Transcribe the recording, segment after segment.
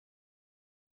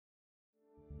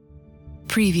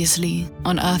Previously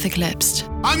on Earth Eclipsed.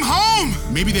 I'm home!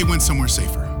 Maybe they went somewhere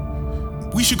safer.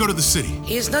 We should go to the city.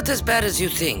 He's not as bad as you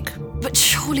think. But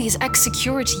surely as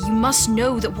ex-security, you must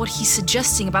know that what he's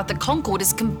suggesting about the Concord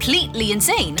is completely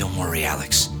insane. Don't worry,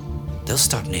 Alex. They'll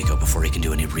stop Nico before he can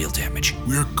do any real damage.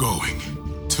 We're going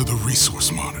to the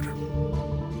resource monitor.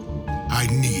 I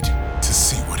need to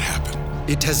see what happened.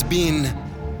 It has been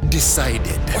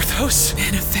decided. Are those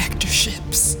Benefactor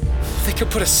ships? They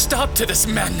could put a stop to this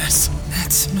madness.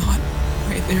 That's not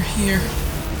why they're here.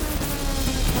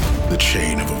 The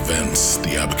chain of events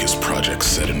the Abacus Project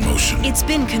set in motion. It's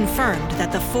been confirmed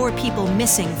that the 4 people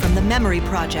missing from the Memory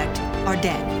Project are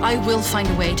dead. I will find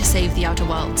a way to save the Outer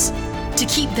Worlds, to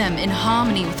keep them in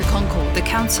harmony with the Concord. The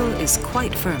Council is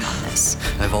quite firm on this.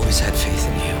 I've always had faith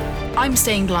in you. I'm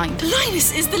staying blind.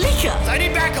 Linus is the leaker! I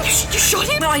need backup! You shot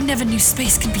him? But I never knew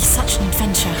space can be such an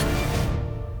adventure.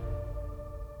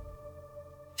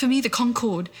 For me, the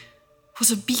Concord was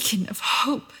a beacon of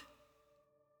hope.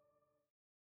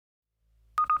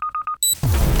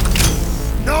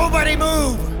 Nobody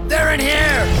move! They're in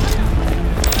here!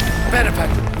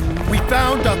 Benefactor, we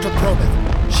found Dr.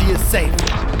 Prometh. She is safe.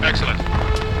 Excellent.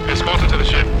 Escort her to the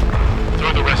ship.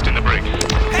 Throw the rest in the brig.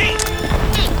 Hey!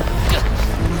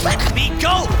 Let me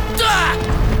go!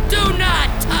 Do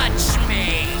not touch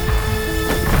me!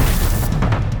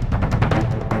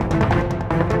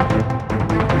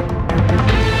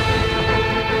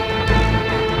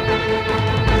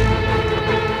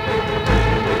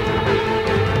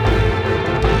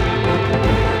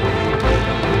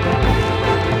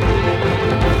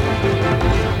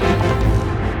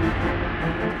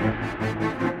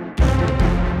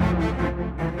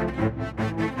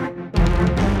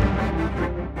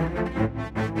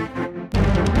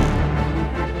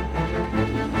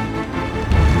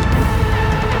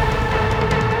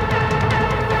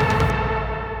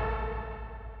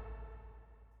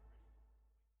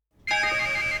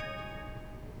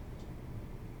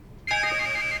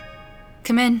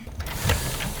 Come in.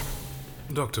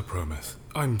 Dr. Prometh,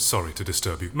 I'm sorry to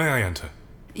disturb you. May I enter?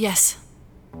 Yes.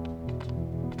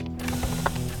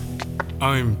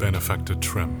 I'm Benefactor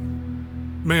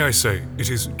Trem. May I say, it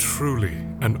is truly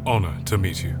an honor to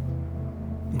meet you.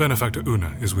 Benefactor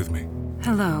Una is with me.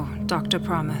 Hello, Dr.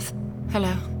 Prometh.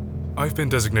 Hello. I've been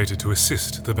designated to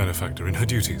assist the Benefactor in her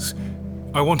duties.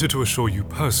 I wanted to assure you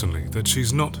personally that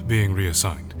she's not being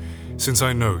reassigned, since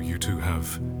I know you two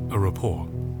have a rapport.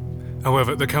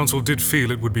 However, the Council did feel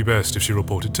it would be best if she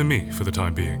reported to me for the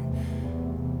time being,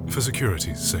 for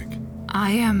security's sake.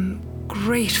 I am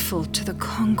grateful to the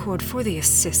Concord for the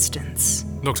assistance.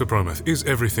 Dr. Prometh, is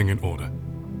everything in order?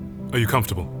 Are you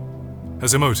comfortable?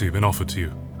 Has Emoti been offered to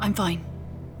you? I'm fine.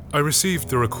 I received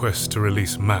the request to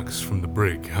release Max from the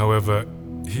brig. However,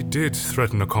 he did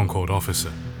threaten a Concord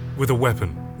officer, with a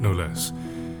weapon, no less.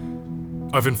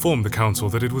 I've informed the Council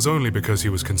that it was only because he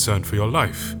was concerned for your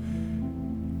life.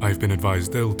 I've been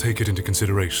advised they'll take it into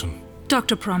consideration.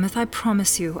 Dr. Prometh, I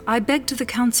promise you, I beg to the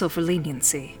Council for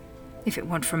leniency. If it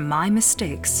weren't for my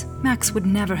mistakes, Max would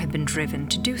never have been driven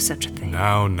to do such a thing.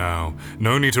 Now.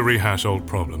 No need to rehash old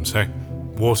problems, hey?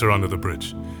 Water under the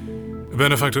bridge.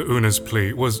 Benefactor Una's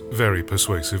plea was very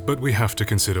persuasive, but we have to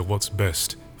consider what's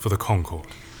best for the Concord.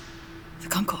 The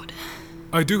Concord?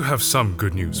 I do have some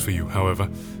good news for you, however.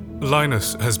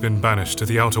 Linus has been banished to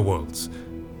the Outer Worlds.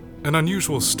 An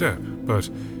unusual step, but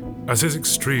as his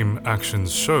extreme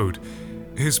actions showed,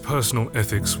 his personal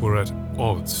ethics were at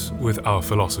odds with our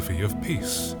philosophy of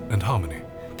peace and harmony.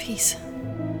 Peace.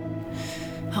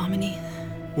 Harmony.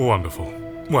 Wonderful.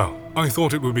 Well, I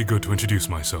thought it would be good to introduce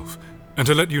myself, and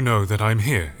to let you know that I'm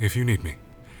here if you need me.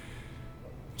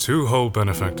 2 whole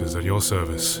benefactors at your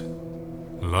service.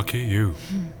 Lucky you.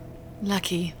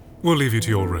 Lucky. We'll leave you to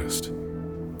your rest.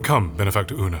 Come,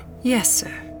 Benefactor Una. Yes,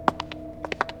 sir.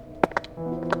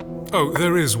 Oh,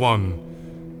 there is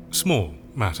one small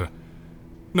matter.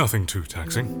 Nothing too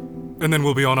taxing. And then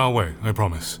we'll be on our way, I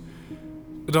promise.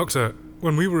 Doctor,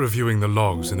 when we were reviewing the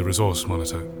logs in the resource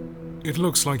monitor, it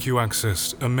looks like you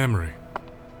accessed a memory.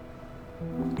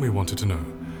 We wanted to know.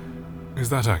 Is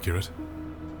that accurate?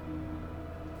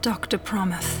 Dr.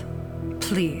 Prometh,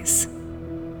 please.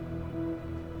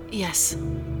 Yes.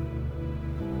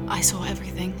 I saw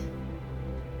everything.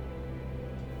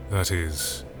 That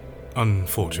is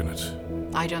unfortunate.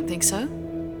 I don't think so.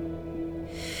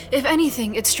 If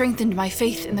anything, it strengthened my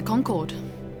faith in the Concord.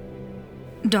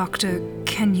 Doctor,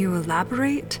 can you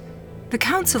elaborate? The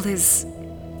Council is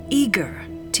eager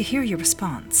to hear your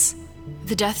response.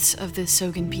 The deaths of the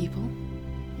Sogan people,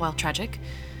 while tragic,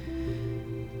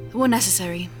 were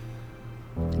necessary.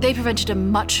 They prevented a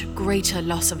much greater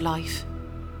loss of life.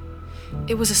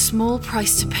 It was a small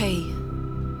price to pay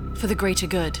For the greater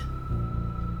good.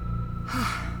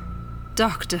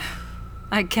 Doctor,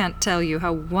 I can't tell you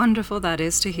how wonderful that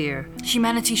is to hear.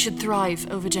 Humanity should thrive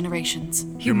over generations.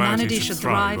 Humanity should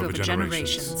thrive over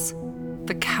generations.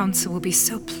 The Council will be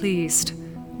so pleased.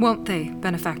 Won't they,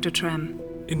 Benefactor Trem?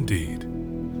 Indeed.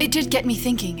 It did get me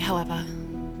thinking, however.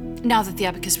 Now that the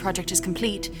Abacus project is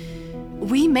complete,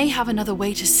 we may have another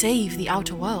way to save the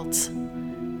Outer Worlds.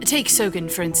 Take Sogan,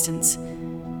 for instance.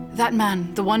 That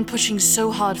man, the one pushing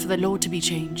so hard for the law to be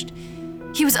changed,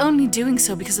 he was only doing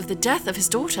so because of the death of his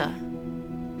daughter.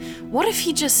 What if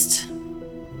he just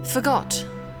forgot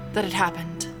that it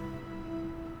happened?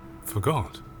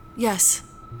 Forgot? Yes.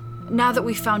 Now that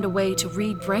we've found a way to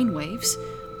read brainwaves,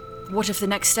 what if the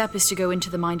next step is to go into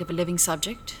the mind of a living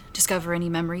subject, discover any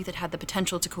memory that had the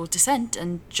potential to cause dissent,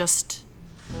 and just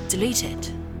delete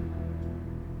it?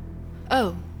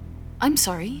 Oh, I'm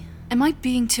sorry. Am I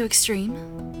being too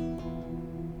extreme?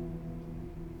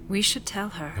 We should tell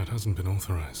her. That hasn't been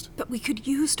authorized. But we could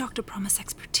use Dr. Prometh's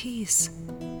expertise.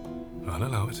 I'll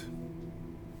allow it.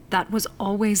 That was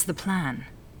always the plan.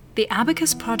 The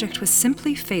Abacus project was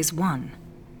simply phase 1.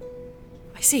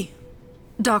 I see.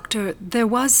 Doctor, there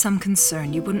was some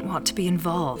concern you wouldn't want to be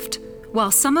involved.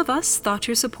 While some of us thought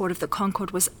your support of the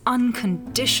Concord was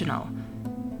unconditional,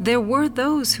 there were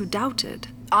those who doubted.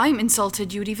 I'm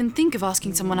insulted you would even think of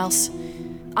asking someone else.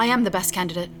 I am the best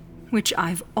candidate. Which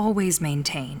I've always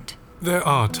maintained. There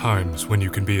are times when you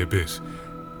can be a bit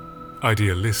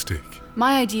idealistic.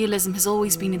 My idealism has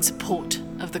always been in support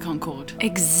of the Concord.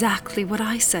 Exactly what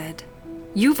I said.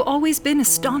 You've always been a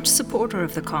staunch supporter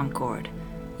of the Concord.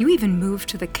 You even moved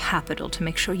to the capital to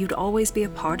make sure you'd always be a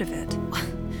part of it.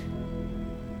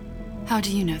 How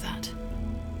do you know that?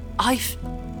 I've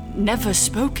never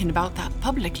spoken about that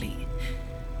publicly.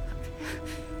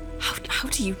 How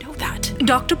do you know that?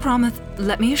 Dr. Prometh,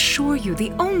 let me assure you,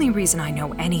 the only reason I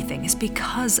know anything is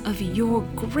because of your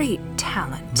great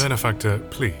talent. Benefactor,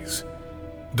 please.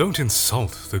 Don't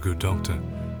insult the good doctor,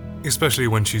 especially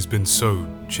when she's been so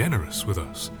generous with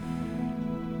us.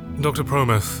 Dr.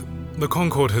 Prometh, the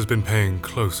Concord has been paying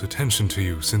close attention to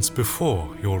you since before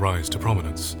your rise to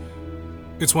prominence.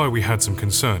 It's why we had some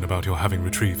concern about your having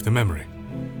retrieved the memory.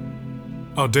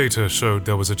 Our data showed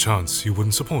there was a chance you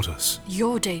wouldn't support us.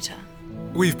 Your data?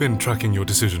 We've been tracking your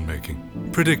decision-making,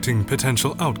 predicting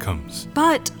potential outcomes.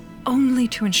 But only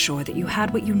to ensure that you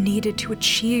had what you needed to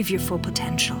achieve your full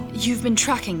potential. You've been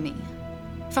tracking me?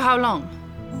 For how long?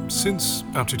 Since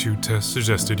aptitude tests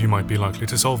suggested you might be likely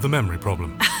to solve the memory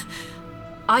problem.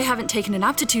 I haven't taken an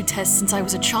aptitude test since I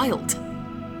was a child.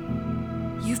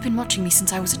 You've been watching me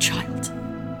since I was a child.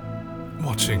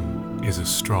 Watching is a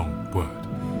strong word.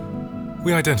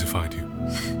 We identified you,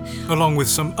 along with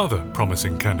some other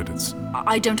promising candidates.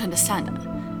 I don't understand.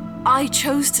 I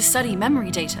chose to study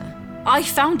memory data. I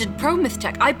founded Prometh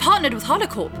Tech. I partnered with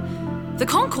Holocorp. The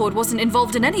Concord wasn't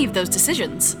involved in any of those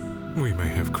decisions. We may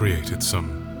have created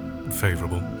some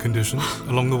favorable conditions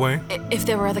along the way. If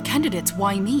there were other candidates,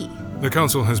 why me? The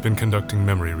Council has been conducting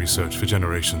memory research for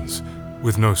generations,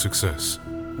 with no success.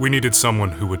 We needed someone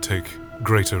who would take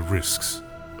greater risks.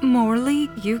 Morley,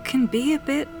 you can be a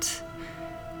bit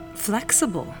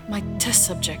flexible. My test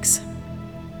subjects.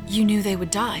 You knew they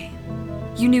would die.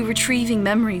 You knew retrieving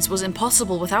memories was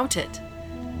impossible without it.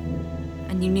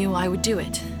 And you knew I would do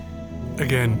it.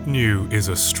 Again, knew is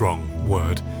a strong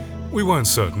word. We weren't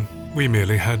certain. We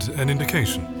merely had an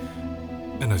indication.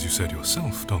 And as you said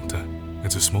yourself, Doctor,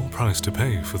 it's a small price to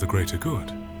pay for the greater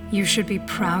good. You should be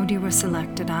proud you were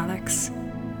selected, Alex.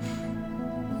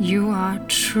 You are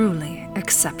truly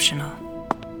exceptional.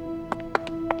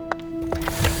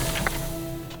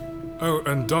 Oh,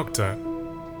 and Doctor,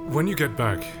 when you get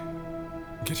back,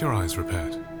 get your eyes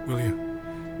repaired, will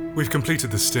you? We've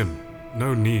completed the stim.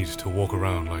 No need to walk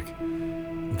around like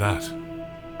that.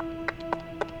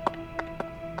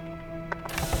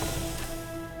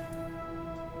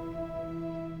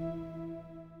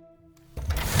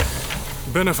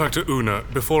 Benefactor Una,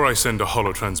 before I send a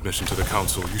holo-transmission to the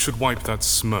Council, you should wipe that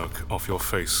smirk off your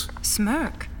face.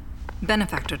 Smirk?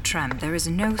 Benefactor Trem, there is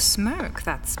no smirk.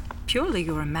 That's purely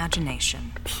your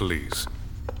imagination. Please.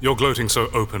 You're gloating so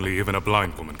openly even a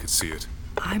blind woman could see it.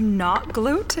 I'm not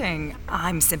gloating.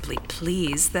 I'm simply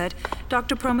pleased that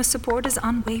Dr. Prometh's support is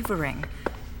unwavering,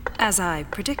 as I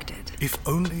predicted. If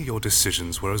only your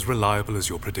decisions were as reliable as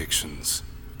your predictions,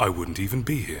 I wouldn't even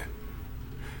be here.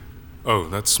 Oh,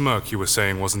 that smirk you were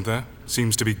saying wasn't there?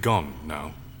 Seems to be gone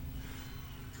now.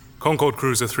 Concord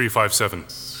Cruiser 357.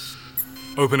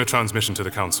 Open a transmission to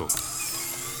the Council.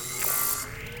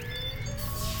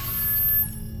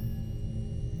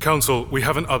 Council, we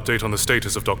have an update on the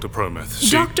status of Dr.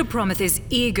 Prometh. Dr. Prometh is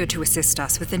eager to assist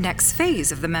us with the next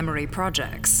phase of the memory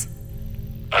projects.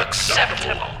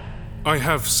 Acceptable. I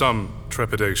have some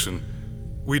trepidation.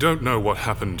 We don't know what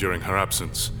happened during her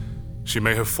absence. She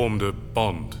may have formed a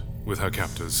bond with her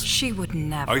captors. She would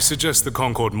never. I suggest the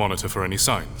Concord monitor for any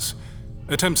signs.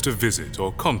 Attempts to visit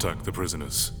or contact the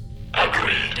prisoners.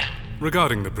 Agreed.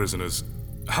 Regarding the prisoners,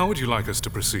 how would you like us to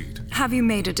proceed? Have you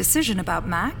made a decision about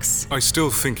Max? I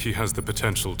still think he has the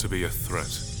potential to be a threat.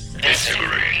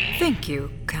 Disagree. Thank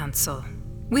you, Council.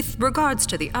 With regards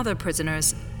to the other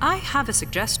prisoners, I have a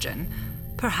suggestion.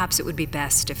 Perhaps it would be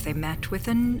best if they met with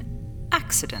an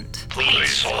accident.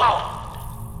 Please hold.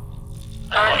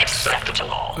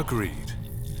 Unacceptable. Agreed.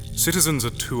 Citizens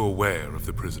are too aware of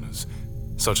the prisoners.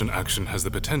 Such an action has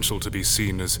the potential to be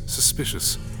seen as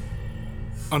suspicious.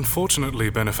 Unfortunately,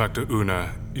 Benefactor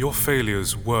Una, your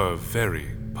failures were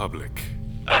very public.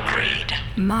 Agreed.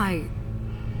 My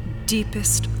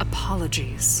deepest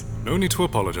apologies. No need to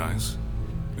apologize.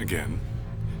 Again.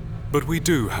 But we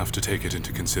do have to take it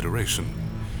into consideration.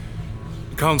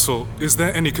 Council, is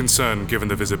there any concern, given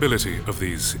the visibility of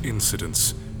these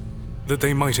incidents, that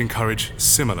they might encourage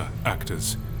similar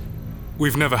actors?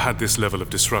 We've never had this level of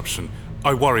disruption.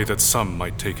 I worry that some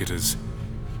might take it as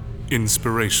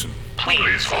inspiration.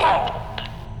 Please hold.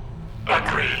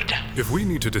 Agreed. If we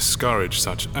need to discourage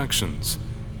such actions,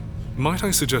 might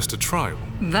I suggest a trial?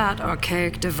 That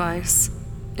archaic device.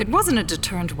 It wasn't a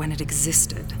deterrent when it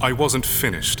existed. I wasn't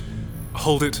finished.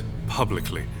 Hold it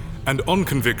publicly, and on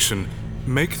conviction,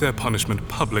 make their punishment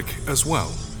public as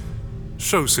well.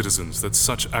 Show citizens that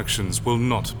such actions will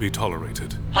not be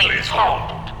tolerated. Please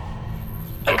hold.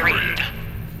 Agreed.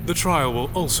 The trial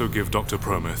will also give Dr.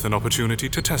 Prometh an opportunity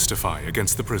to testify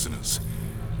against the prisoners.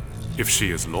 If she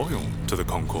is loyal to the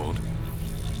Concord,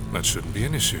 that shouldn't be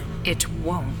an issue. It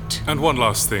won't. And one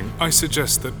last thing, I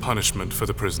suggest that punishment for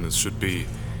the prisoners should be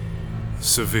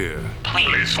severe.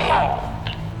 Please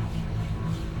hold.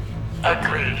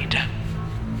 Agreed.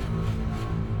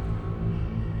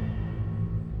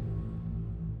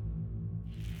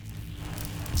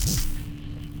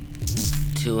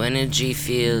 Two energy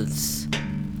fields,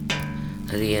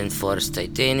 reinforced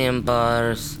titanium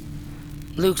bars.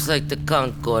 Looks like the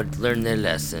Concord learned their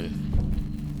lesson.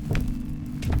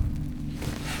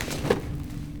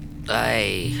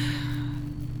 I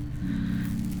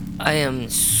am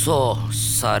so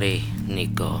sorry,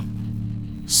 Nico.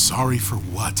 Sorry for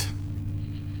what?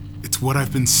 It's what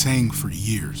I've been saying for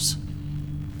years.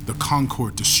 The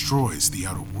Concord destroys the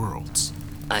outer worlds.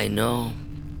 I know,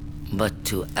 but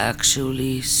to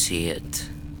actually see it.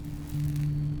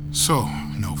 So,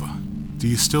 Nova, do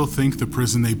you still think the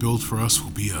prison they built for us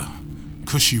will be a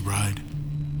cushy ride?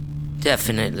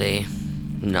 Definitely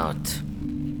not.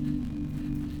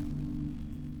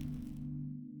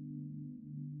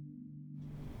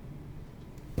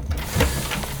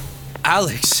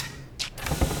 Alex!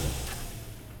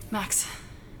 Max,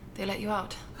 they let you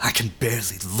out. I can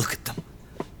barely look at them.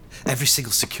 Every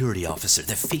single security officer,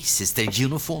 their faces, their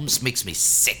uniforms makes me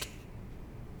sick.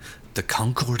 The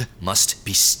Concord must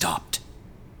be stopped.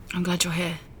 I'm glad you're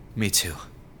here. Me too.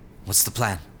 What's the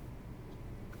plan?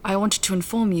 I wanted to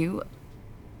inform you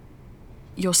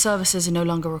your services are no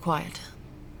longer required.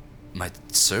 My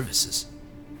services?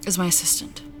 As my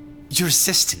assistant. Your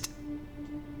assistant?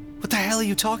 What the hell are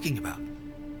you talking about?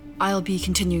 I'll be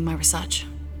continuing my research.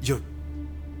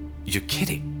 You're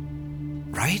kidding,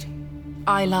 right?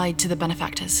 I lied to the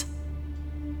benefactors.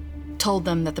 Told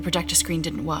them that the projector screen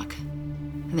didn't work,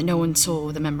 and that no one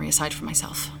saw the memory aside from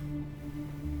myself.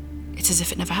 It's as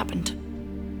if it never happened.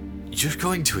 You're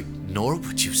going to ignore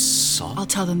what you saw? I'll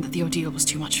tell them that the ordeal was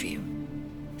too much for you.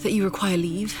 That you require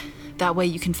leave. That way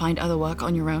you can find other work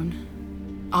on your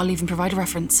own. I'll even provide a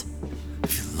reference.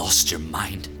 Have you lost your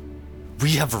mind?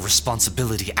 We have a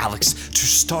responsibility, Alex, to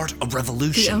start a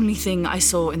revolution. The only thing I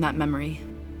saw in that memory,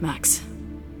 Max,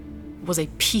 was a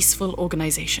peaceful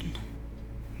organization.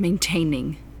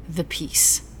 Maintaining the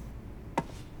peace.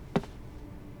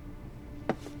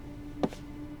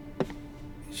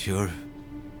 You're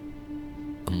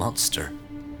a monster.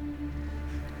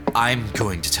 I'm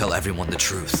going to tell everyone the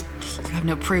truth. You have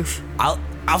no proof. I'll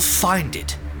find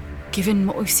it. Given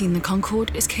what we've seen the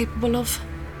Concord is capable of,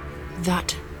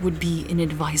 that would be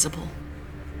inadvisable.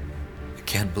 I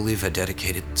can't believe I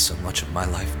dedicated so much of my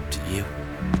life to you.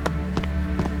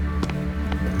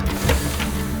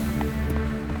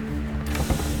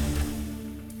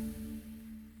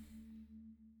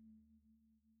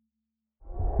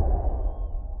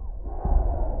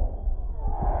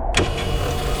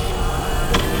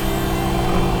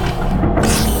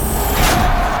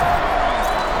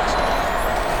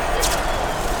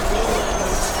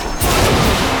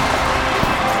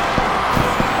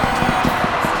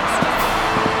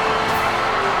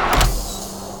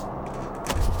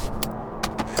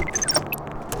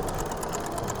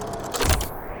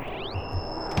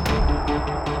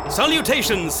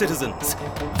 Salutations, citizens!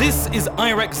 This is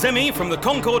Irek Zemi from the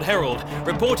Concord Herald,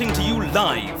 reporting to you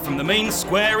live from the main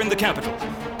square in the capital.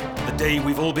 The day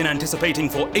we've all been anticipating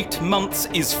for 8 months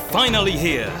is finally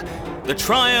here. The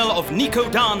trial of Nico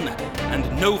Dunn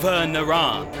and Nova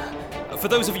Naran. For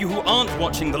those of you who aren't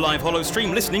watching the live holo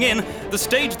stream listening in, the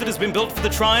stage that has been built for the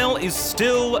trial is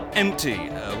still empty.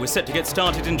 We're set to get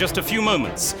started in just a few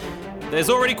moments. There's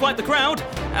already quite the crowd,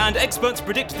 and experts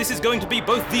predict this is going to be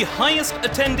both the highest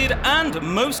attended and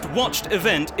most watched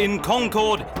event in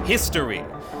Concord history.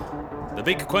 The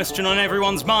big question on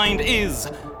everyone's mind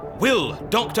is, will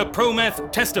Dr.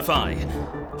 Prometh testify?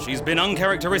 She's been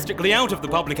uncharacteristically out of the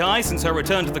public eye since her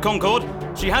return to the Concord.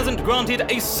 She hasn't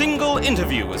granted a single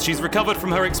interview as she's recovered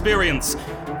from her experience.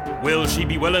 Will she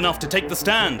be well enough to take the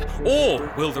stand?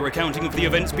 Or will the recounting of the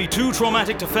events be too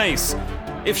traumatic to face?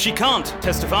 If she can't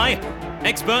testify,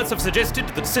 experts have suggested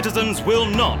that citizens will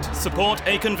not support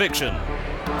a conviction.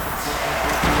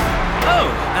 Oh,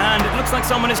 and it looks like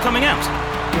someone is coming out.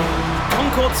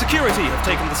 Concord security have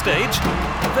taken the stage.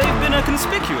 They've been a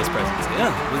conspicuous presence here,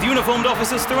 with uniformed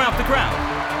officers throughout the crowd.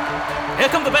 Here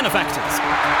come the Benefactors.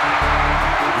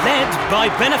 Led by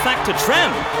Benefactor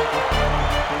Trem.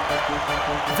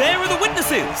 There are the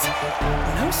witnesses.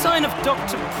 No sign of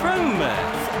Dr.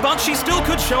 Prometh, but she still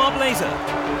could show up later.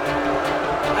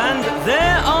 And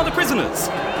there are the prisoners.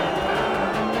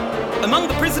 Among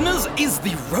the prisoners is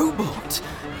the robot,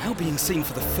 now being seen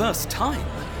for the first time.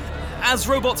 As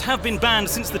robots have been banned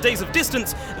since the days of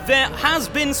distance, there has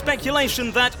been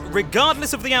speculation that,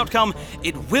 regardless of the outcome,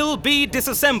 it will be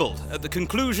disassembled at the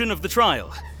conclusion of the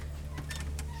trial.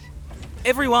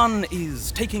 Everyone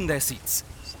is taking their seats.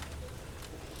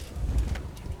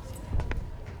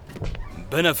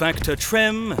 Benefactor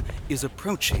Trem is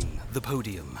approaching the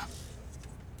podium.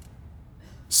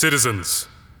 Citizens,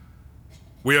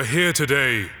 we are here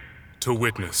today to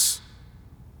witness.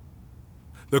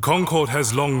 The Concord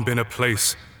has long been a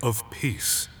place of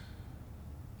peace.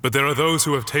 But there are those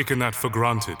who have taken that for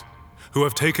granted, who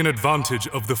have taken advantage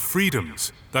of the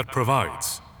freedoms that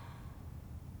provides.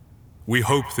 We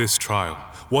hope this trial,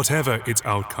 whatever its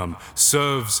outcome,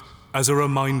 serves as a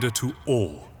reminder to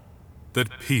all that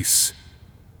peace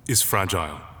is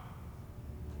fragile.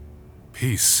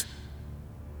 Peace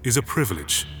is a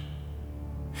privilege.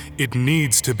 It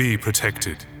needs to be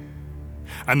protected.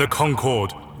 And the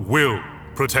Concord will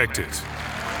protect it.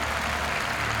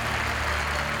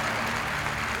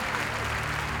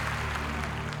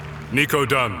 Nico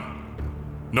Dunn,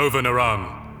 Nova Naran,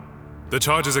 the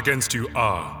charges against you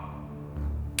are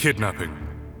kidnapping,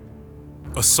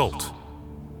 assault,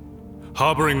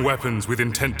 harboring weapons with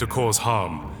intent to cause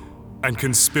harm, and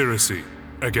conspiracy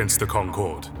against the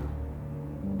Concord.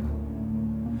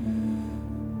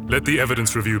 Let the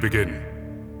evidence review begin.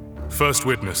 First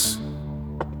witness.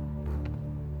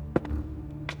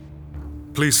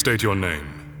 Please state your name.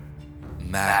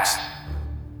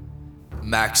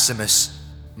 Maximus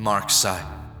Marksai.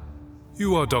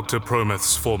 You are Dr.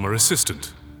 Prometh's former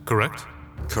assistant, correct?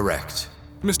 Correct.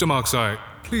 Mr. Marksai,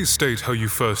 please state how you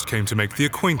first came to make the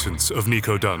acquaintance of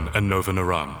Nico Dunn and Nova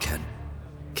Naran.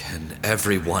 Can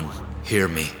everyone hear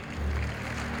me?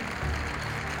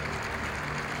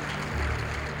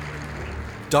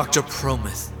 Dr.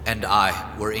 Prometh and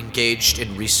I were engaged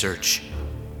in research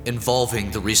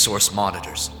involving the resource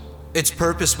monitors. Its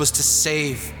purpose was to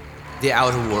save the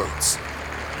Outer Worlds.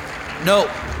 No,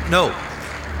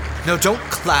 don't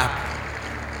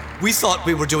clap. We thought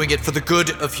we were doing it for the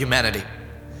good of humanity.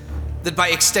 That by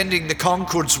extending the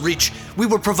Concord's reach, we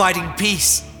were providing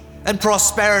peace and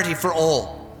prosperity for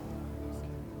all.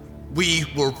 We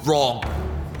were wrong.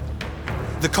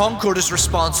 The Concord is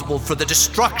responsible for the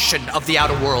destruction of the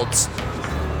Outer Worlds.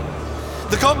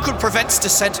 The Concord prevents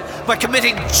descent by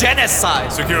committing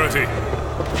genocide. Security.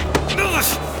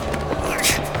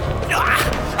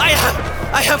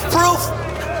 I have proof!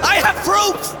 I have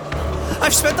proof!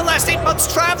 I've spent the last 8 months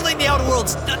traveling the Outer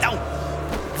Worlds. No,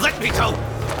 let me go.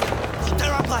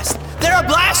 There are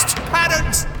blast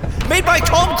patterns made by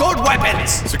Concord weapons.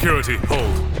 Security,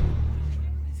 hold.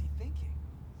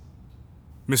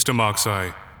 Mr.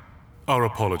 Marksai, our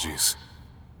apologies.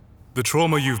 The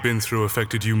trauma you've been through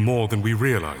affected you more than we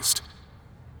realized.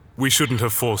 We shouldn't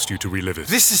have forced you to relive it.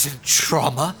 This isn't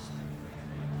trauma.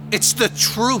 It's the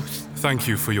truth. Thank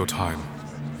you for your time.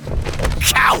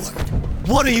 Coward!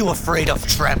 What are you afraid of,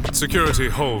 Trem? Security,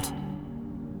 hold.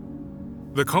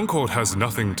 The Concord has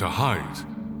nothing to hide.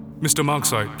 Mr.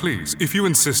 Marksai, please, if you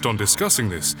insist on discussing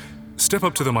this, step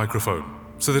up to the microphone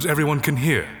so that everyone can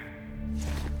hear.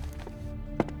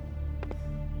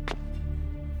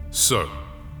 So,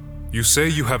 You say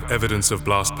you have evidence of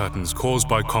blast patterns caused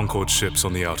by Concord ships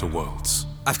on the Outer Worlds.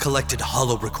 I've collected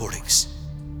holo recordings.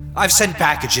 I've sent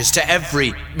packages to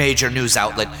every major news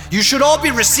outlet. You should all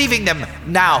be receiving them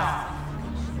now.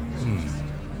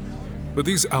 But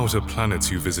these outer planets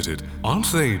you visited,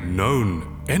 aren't they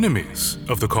known enemies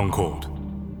of the Concord?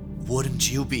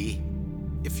 Wouldn't you be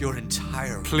if your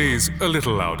entire... Please, a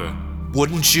little louder.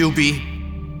 Wouldn't you be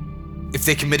if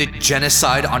they committed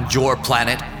genocide on your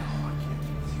planet?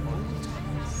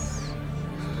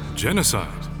 Genocide?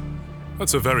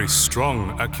 That's a very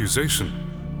strong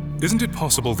accusation. Isn't it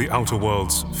possible the Outer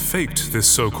Worlds faked this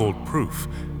so-called proof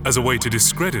as a way to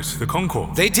discredit the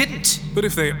Concord? They didn't! But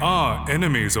if they are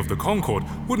enemies of the Concord,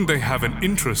 wouldn't they have an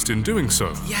interest in doing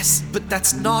so? Yes, but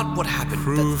that's not what happened.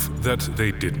 Prove that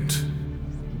they didn't.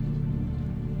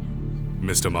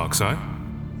 Mr. Marksai?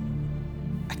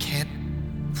 I can't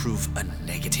prove a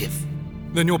negative.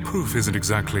 Then your proof isn't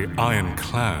exactly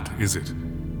ironclad, is it?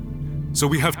 So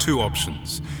we have two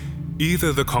options.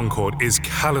 Either the Concord is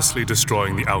callously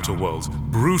destroying the Outer Worlds,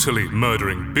 brutally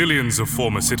murdering billions of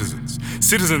former citizens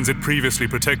it previously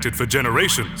protected for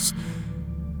generations,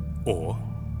 or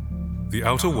the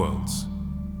Outer Worlds,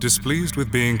 displeased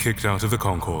with being kicked out of the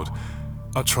Concord,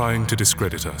 are trying to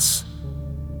discredit us.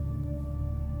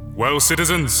 Well,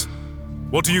 citizens,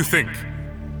 what do you think?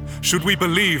 Should we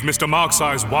believe Mr.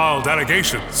 Marksai's wild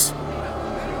allegations?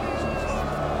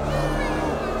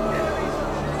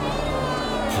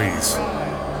 Please,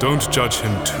 don't judge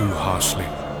him too harshly.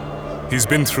 He's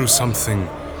been through something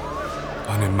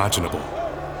unimaginable.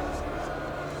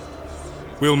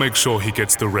 We'll make sure he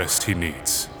gets the rest he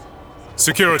needs.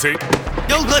 Security!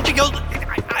 No, let me go!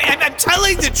 I'm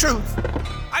telling the truth!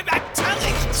 I'm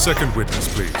telling... Second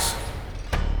witness, please.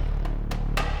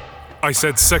 I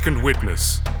said second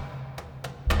witness.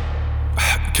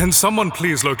 Can someone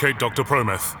please locate Dr.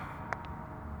 Prometh?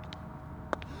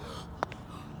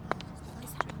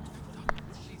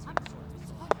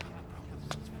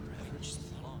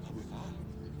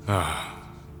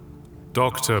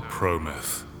 Dr.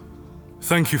 Prometh,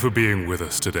 thank you for being with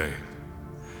us today.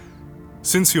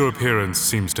 Since your appearance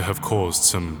seems to have caused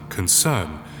some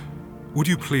concern, would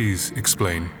you please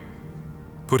explain?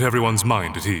 Put everyone's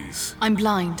mind at ease. I'm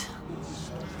blind.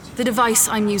 The device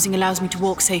I'm using allows me to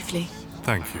walk safely.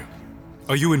 Thank you.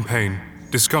 Are you in pain,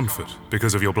 discomfort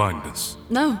because of your blindness?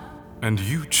 No. And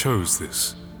you chose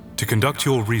this, to conduct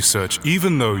your research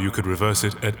even though you could reverse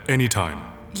it at any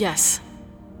time? Yes.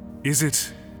 Is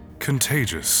it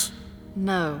contagious?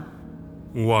 No.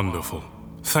 Wonderful.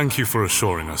 Thank you for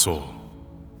assuring us all.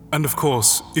 And of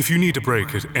course, if you need a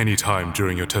break at any time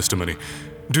during your testimony,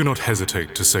 do not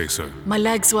hesitate to say so. My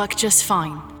legs work just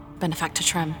fine, Benefactor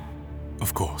Trem.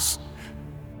 Of course.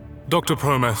 Dr.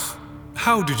 Prometh,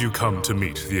 how did you come to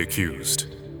meet the accused?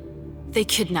 They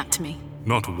kidnapped me.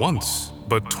 Not once,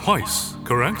 but twice,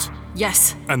 correct?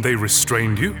 Yes. And they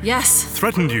restrained you? Yes.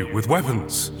 Threatened you with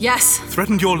weapons? Yes.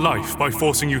 Threatened your life by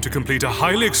forcing you to complete a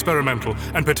highly experimental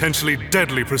and potentially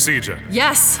deadly procedure?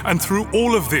 Yes. And through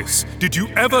all of this, did you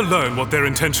ever learn what their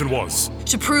intention was?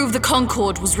 To prove the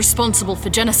Concord was responsible for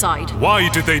genocide. Why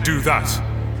did they do that?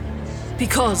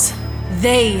 Because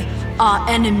they are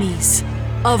enemies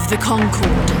of the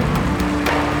Concord.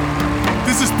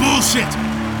 This is bullshit!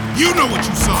 You know what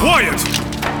you saw! Quiet!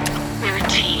 We're a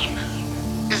team.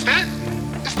 Is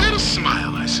that a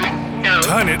smile I see? No.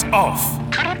 Turn it off!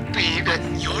 Could it be that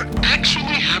you're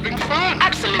actually having fun?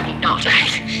 Absolutely not.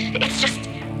 It's just,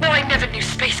 I never knew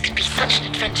space could be such an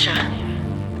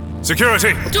adventure.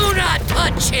 Security! Do not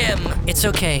touch him! It's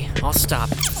okay, I'll stop.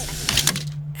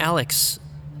 Alex,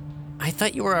 I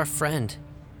thought you were our friend.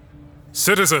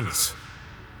 Citizens,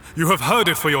 you have heard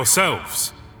it for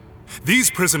yourselves.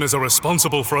 These prisoners are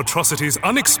responsible for atrocities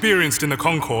unexperienced in the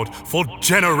Concord for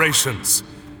generations.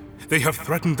 They have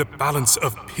threatened the balance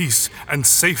of peace and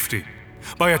safety.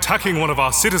 By attacking one of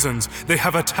our citizens, they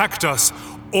have attacked us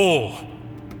all.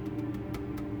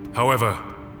 However,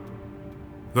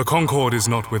 the Concord is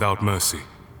not without mercy,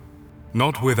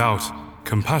 not without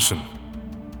compassion.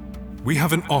 We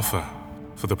have an offer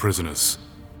for the prisoners.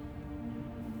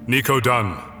 Nico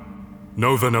Dunn,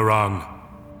 Nova Naran,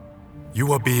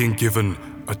 you are being given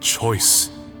a choice.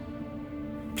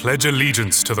 Pledge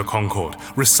allegiance to the Concord,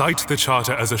 recite the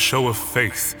Charter as a show of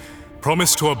faith,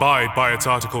 promise to abide by its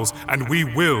articles, and we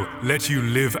will let you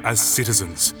live as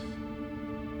citizens.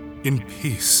 In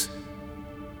peace.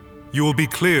 You will be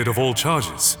cleared of all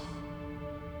charges.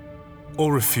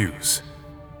 Or refuse.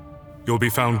 You'll be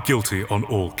found guilty on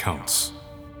all counts.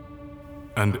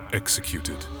 And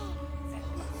executed.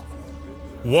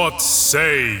 What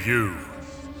say you?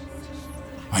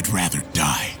 I'd rather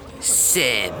die.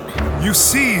 Sim. You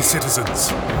see, citizens,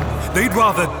 they'd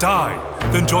rather die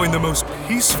than join the most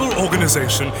peaceful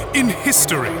organization in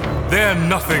history. They're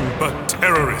nothing but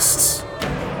terrorists.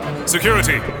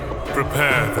 Security,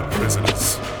 prepare the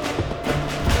prisoners.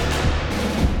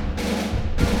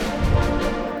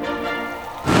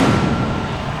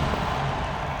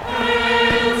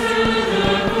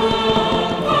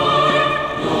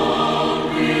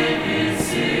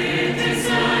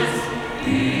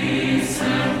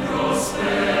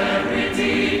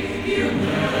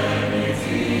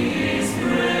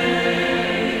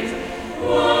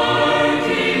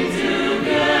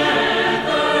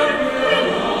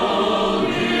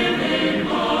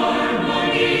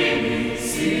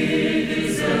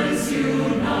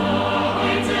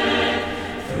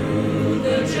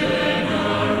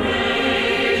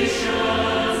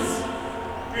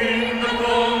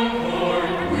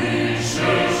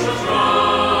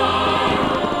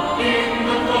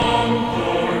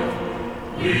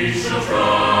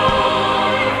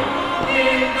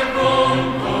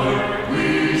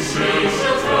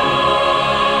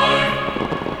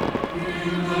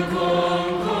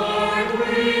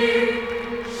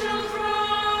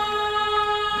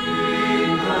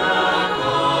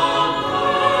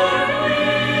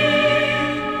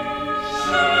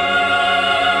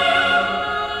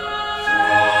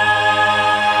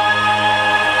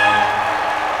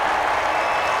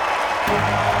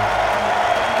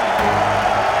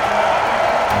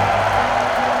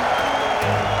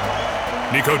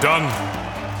 Nico Dunn,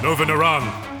 Nova Naran,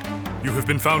 you have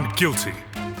been found guilty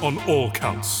on all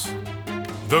counts.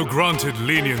 Though granted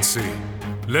leniency,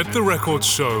 let the records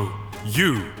show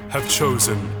you have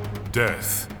chosen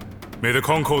death. May the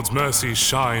Concord's mercy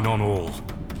shine on all.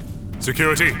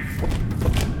 Security.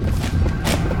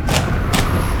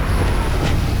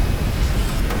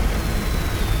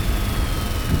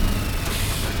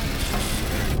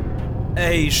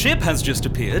 A ship has just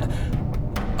appeared.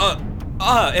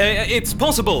 It's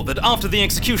possible that after the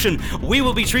execution, we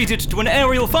will be treated to an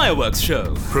aerial fireworks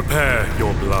show. Prepare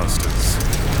your blasters.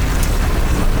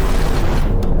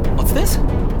 What's this?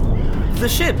 The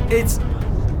ship, it's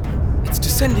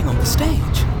descending on the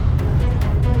stage.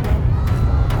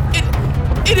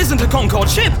 It isn't a Concord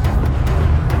ship!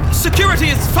 Security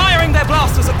is firing their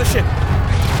blasters at the ship.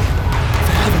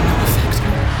 They're having no effect.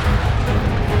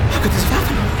 How could this have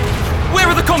happened? Where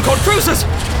are the Concord cruisers?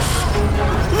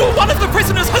 One of the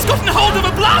prisoners has gotten hold of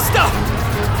a blaster!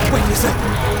 Wait, is it?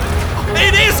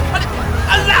 It is!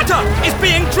 A ladder is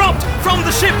being dropped from the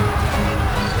ship!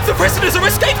 The prisoners are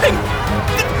escaping!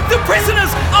 The prisoners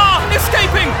are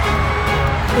escaping!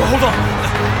 Oh, hold on.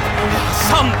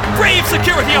 Some brave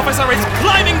security officer is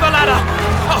climbing the ladder!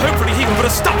 Hopefully he can put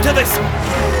a stop to this!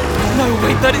 No,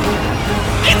 wait,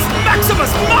 it's Maximus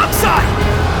Marxi!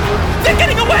 They're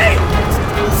getting away!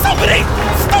 Somebody!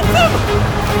 Stop them!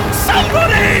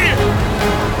 Somebody!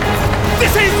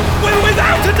 This is,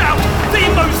 without a doubt, the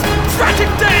most tragic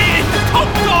day in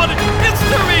Concord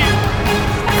history!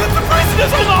 The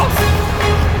prisoners are lost!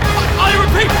 I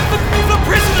repeat, the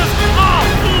prisoners are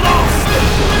lost!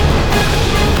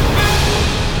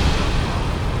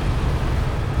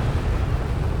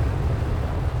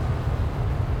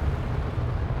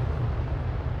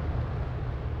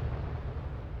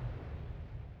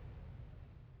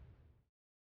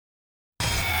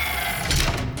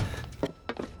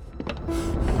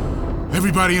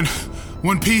 Everybody in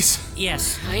one piece?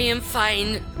 Yes. I am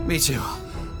fine. Me too.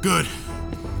 Good.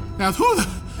 Now,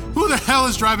 who the hell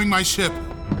is driving my ship?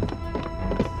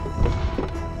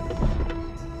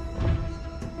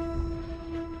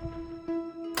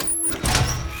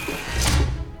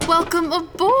 Welcome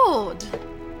aboard!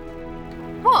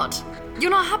 What?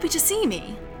 You're not happy to see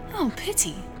me? Oh,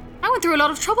 pity. I went through a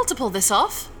lot of trouble to pull this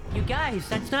off. You guys,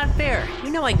 that's not fair.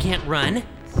 You know I can't run.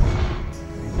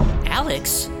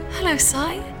 Alex? Hello,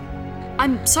 Sai.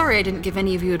 I'm sorry I didn't give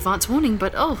any of you advance warning,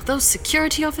 but those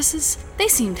security officers, they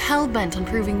seemed hell-bent on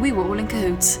proving we were all in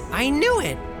cahoots. I knew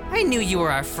it! I knew you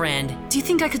were our friend. Do you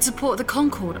think I could support the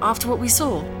Concord after what we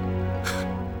saw?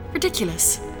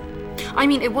 Ridiculous. I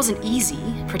mean, it wasn't easy,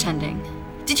 pretending.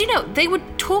 Did you know they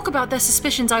would talk about their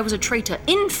suspicions I was a traitor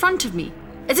in front of me,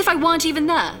 as if I weren't even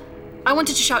there? I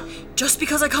wanted to shout, just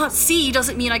because I can't see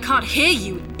doesn't mean I can't hear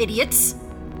you, idiots.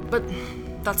 But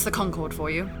that's the Concord for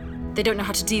you. They don't know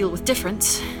how to deal with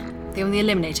difference. They only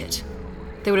eliminate it.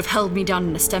 They would have held me down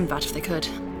in a stem vat if they could.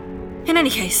 In any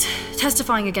case,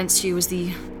 testifying against you was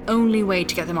the only way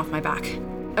to get them off my back.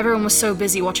 Everyone was so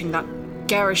busy watching that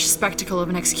garish spectacle of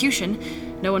an execution,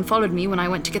 no one followed me when I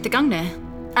went to get the Gungnir.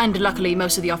 And luckily,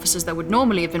 most of the officers that would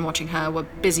normally have been watching her were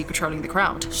busy patrolling the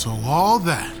crowd. So all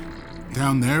that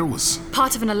down there was...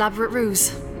 Part of an elaborate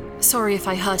ruse. Sorry if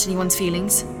I hurt anyone's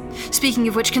feelings. Speaking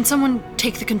of which, can someone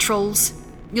take the controls?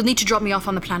 You'll need to drop me off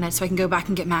on the planet so I can go back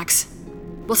and get Max.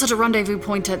 We'll set a rendezvous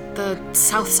point at the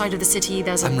south side of the city.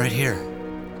 I'm right here.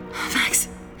 Max,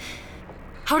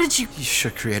 how did you... You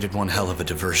sure created one hell of a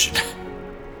diversion.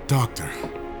 Doctor.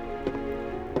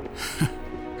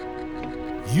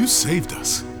 You saved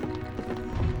us.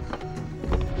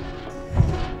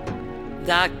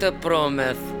 Dr.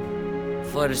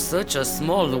 Prometh, for such a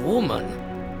small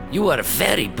woman, you are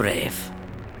very brave.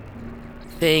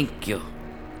 Thank you.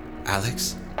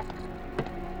 Alex?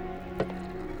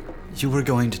 You were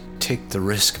going to take the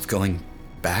risk of going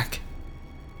back?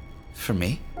 For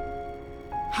me?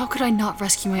 How could I not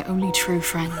rescue my only true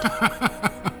friend?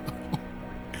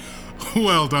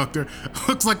 Well, Doctor,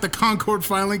 looks like the Concord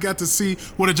finally got to see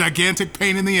what a gigantic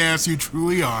pain in the ass you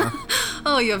truly are.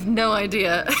 Oh, you have no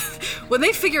idea. When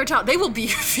they figure it out, they will be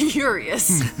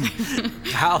furious.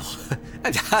 How?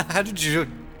 How did you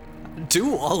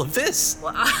do all of this?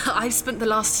 Well, I've spent the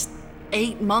last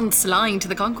 8 months lying to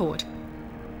the Concord.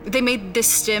 They made this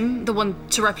stim, the one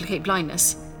to replicate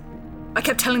blindness. I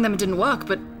kept telling them it didn't work,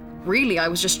 but really I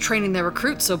was just training their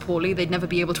recruits so poorly they'd never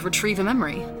be able to retrieve a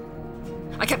memory.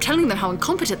 I kept telling them how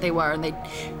incompetent they were, and they'd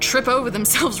trip over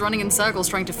themselves running in circles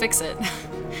trying to fix it.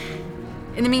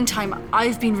 In the meantime,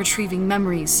 I've been retrieving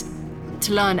memories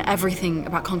to learn everything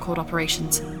about Concord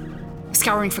operations.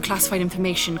 Scouring for classified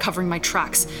information, covering my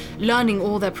tracks, learning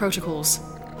all their protocols,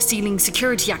 stealing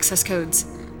security access codes.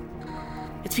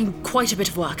 It's been quite a bit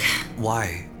of work.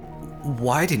 Why?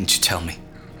 Why didn't you tell me?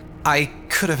 I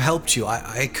could have helped you.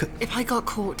 I could... If I got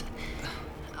caught,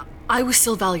 I was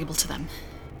still valuable to them.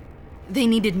 They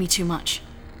needed me too much.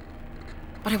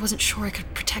 But I wasn't sure I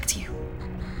could protect you.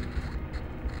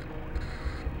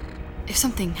 If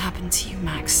something happened to you,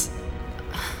 Max...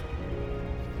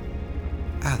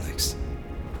 Alex,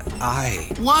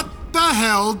 What the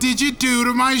hell did you do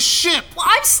to my ship? Well,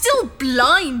 I'm still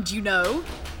blind, you know.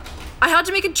 I had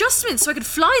to make adjustments so I could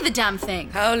fly the damn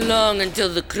thing. How long until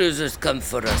the cruisers come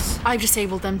for us? I've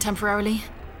disabled them temporarily.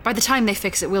 By the time they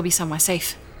fix it, we'll be somewhere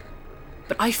safe.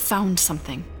 But I found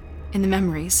something in the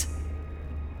memories.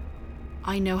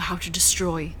 I know how to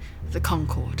destroy the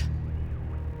Concord.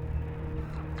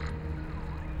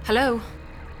 Hello?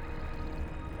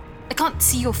 I can't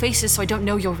see your faces, so I don't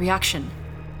know your reaction.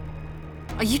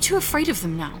 Are you too afraid of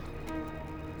them now?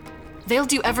 They'll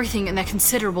do everything in their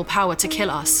considerable power to kill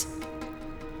us.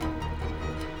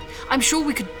 I'm sure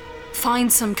we could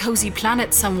find some cozy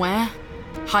planet somewhere,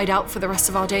 hide out for the rest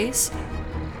of our days.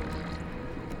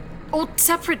 Or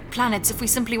separate planets if we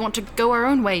simply want to go our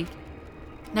own way.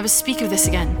 Never speak of this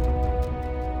again.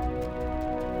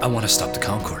 I want to stop the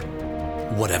Concord,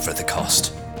 whatever the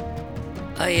cost.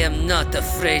 I am not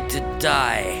afraid to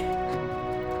die.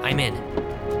 I'm in.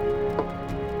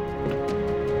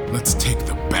 Let's take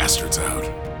the bastards out.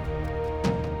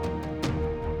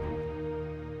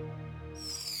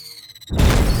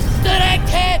 Direct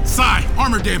hit! Psi,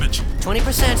 armor damage.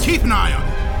 20%. Keep an eye on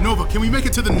it. Nova, can we make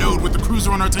it to the node with the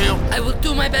cruiser on our tail? I will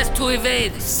do my best to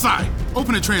evade. Psi,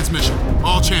 open a transmission.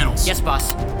 All channels. Yes,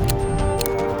 boss.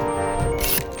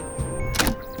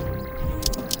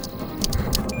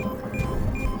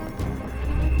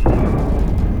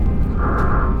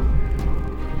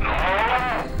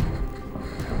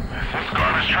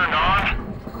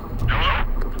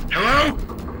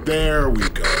 There we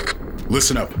go.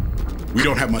 Listen up. We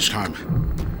don't have much time.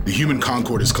 The human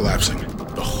Concord is collapsing.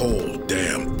 The whole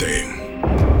damn thing.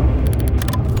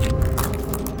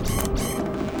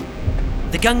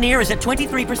 The Gungnir is at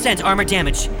 23% armor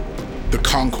damage. The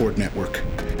Concord network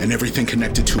and everything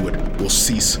connected to it will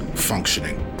cease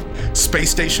functioning.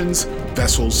 Space stations,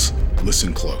 vessels,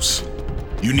 listen close.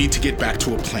 You need to get back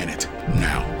to a planet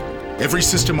now. Every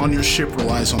system on your ship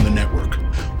relies on the network.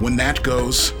 When that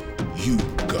goes, you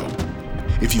go.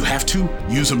 If you have to,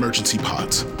 use emergency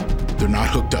pods. They're not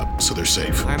hooked up, so they're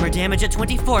safe. Armor damage at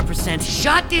 24%.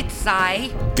 Shut it, Psi!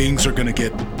 Things are gonna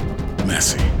get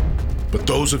messy. But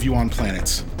those of you on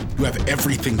planets, you have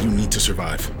everything you need to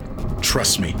survive.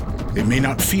 Trust me, it may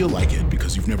not feel like it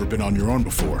because you've never been on your own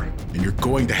before, and you're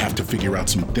going to have to figure out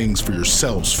some things for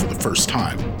yourselves for the first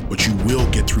time, but you will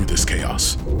get through this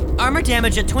chaos. Armor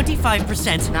damage at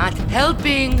 25%. Not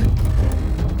helping!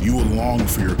 You will long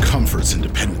for your comforts and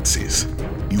dependencies.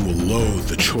 You will loathe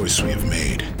the choice we have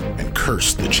made and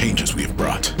curse the changes we have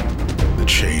brought. The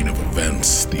chain of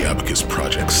events the Abacus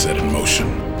Project set in motion.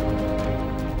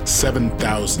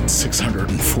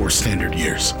 7,604 standard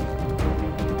years.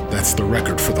 That's the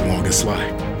record for the longest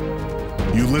lie.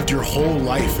 You lived your whole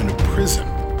life in a prison,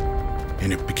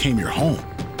 and it became your home.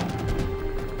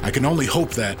 I I can only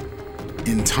hope that,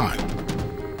 in time,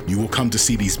 you will come to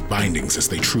see these bindings as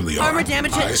they truly are. Armor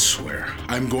damage. I swear,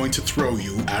 I'm going to throw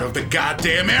you out of the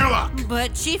goddamn airlock!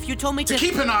 But, Chief, you told me to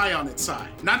keep an eye on its side,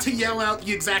 not to yell out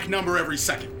the exact number every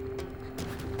second.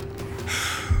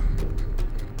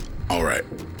 All right,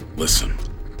 listen.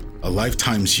 A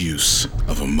lifetime's use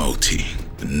of a MOTI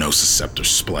and nociceptor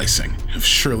splicing have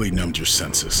surely numbed your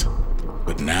senses.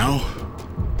 But now,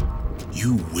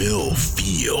 you will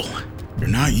feel. You're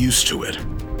not used to it,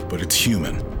 but it's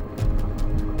human.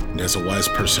 And as a wise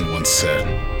person once said,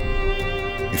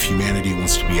 if humanity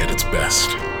wants to be at its best,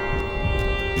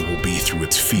 it will be through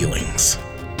its feelings.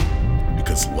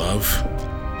 Because love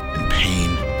and pain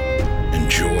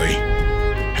and joy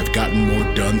have gotten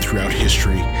more done throughout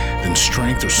history than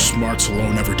strength or smarts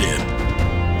alone ever did.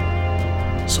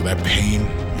 So that pain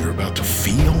you're about to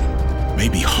feel may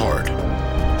be hard,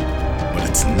 but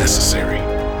it's necessary.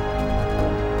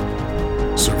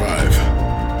 Survive,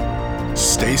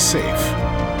 stay safe,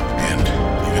 and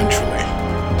eventually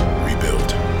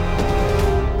rebuild.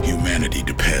 Humanity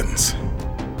depends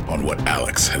on what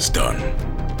Alex has done.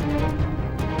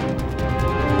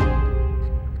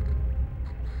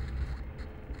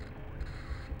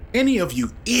 Any of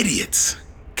you idiots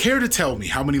care to tell me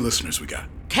how many listeners we got?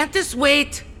 Can't this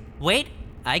wait? Wait,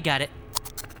 I got it.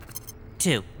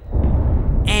 2.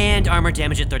 And armor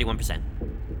damage at 31%.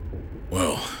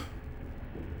 Well,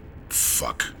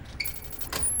 fuck.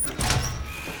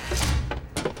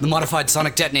 The modified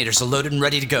sonic detonators are loaded and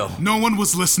ready to go. No one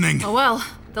was listening. Oh well,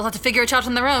 they'll have to figure it out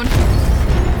on their own.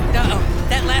 Uh-oh,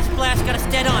 that last blast got us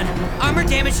dead on. Armor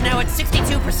damage now at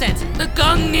 62%. The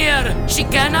Gungnir! She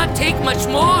cannot take much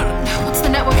more! Once the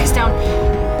network is down,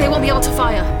 they won't be able to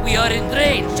fire. We are in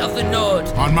range of the node.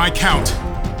 On my count.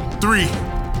 3,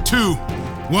 2,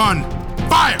 1,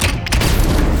 fire!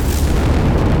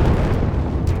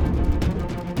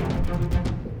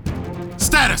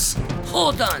 Status!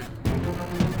 Hold on.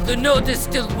 The node is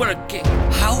still working.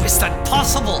 How is that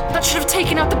possible? That should have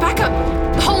taken out the backup.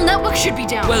 The whole network should be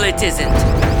down. Well, it isn't.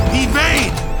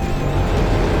 Evade!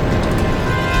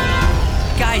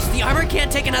 Guys, the armor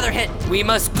can't take another hit. We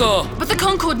must go. But the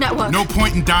Concord network. No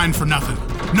point in dying for nothing.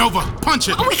 Nova, punch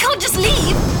it! Oh, we can't just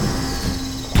leave!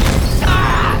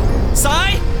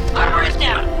 Sai? Armor is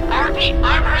down. I repeat,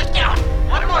 armor is down.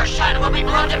 One more shot and we'll be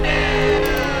blown to bits.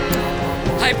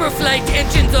 Hyperflight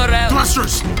engines are out.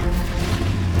 Thrusters!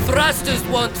 Thrusters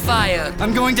won't fire.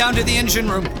 I'm going down to the engine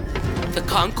room. The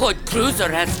Concord cruiser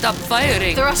has stopped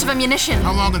firing. They're out of ammunition.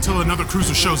 How long until another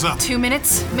cruiser shows up? 2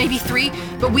 minutes, maybe 3,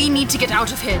 but we need to get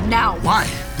out of here now. Why?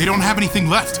 They don't have anything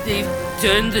left. They've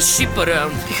turned the ship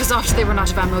around. Because after they run out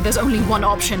of ammo, there's only one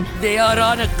option. They are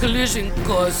on a collision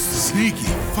course. Sneaky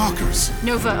fuckers.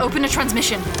 Nova, open a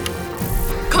transmission.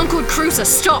 Concord cruiser,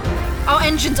 stop! Our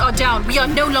engines are down. We are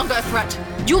no longer a threat.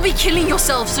 You'll be killing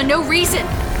yourselves for no reason.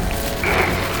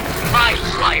 My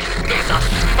life is a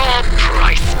small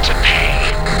price to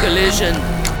pay. Collision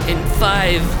in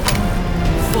 5,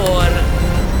 4,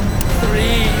 3.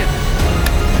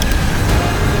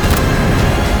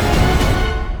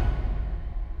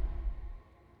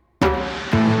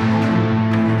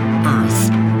 Earth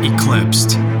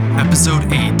Eclipsed, Episode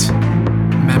 8,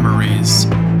 Memories,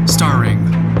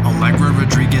 starring Allegra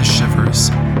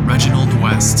Rodriguez-Shivers, Reginald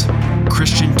West,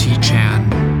 Christian T. Chan,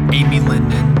 Amy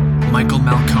Linden, Michael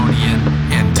Malconian,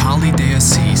 and Tali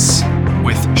Deassis,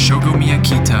 with Shogo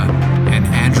Miyakita and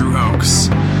Andrew Oakes.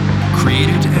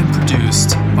 Created and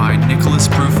produced by Nicholas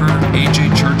Proofer,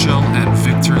 AJ Churchill, and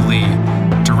Victor Lee.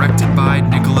 Directed by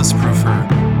Nicholas Proofer.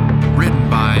 Written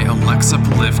by Alexa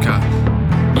Polivka.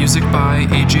 Music by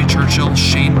AJ Churchill,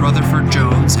 Shane Rutherford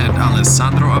Jones, and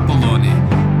Alessandro Apolloni.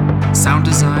 Sound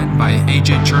design by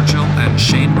AJ Churchill and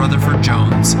Shane Rutherford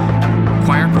Jones.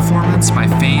 Choir performance by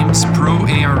Fame's Pro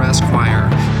ARS Choir.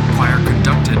 Choir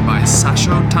conducted by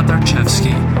Sasho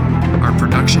Tatarchevsky. Our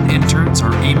production interns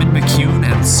are Eamon McCune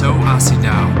and So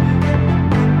Asidao.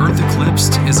 Earth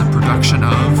Eclipsed is a production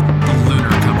of The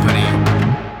Lunar Company.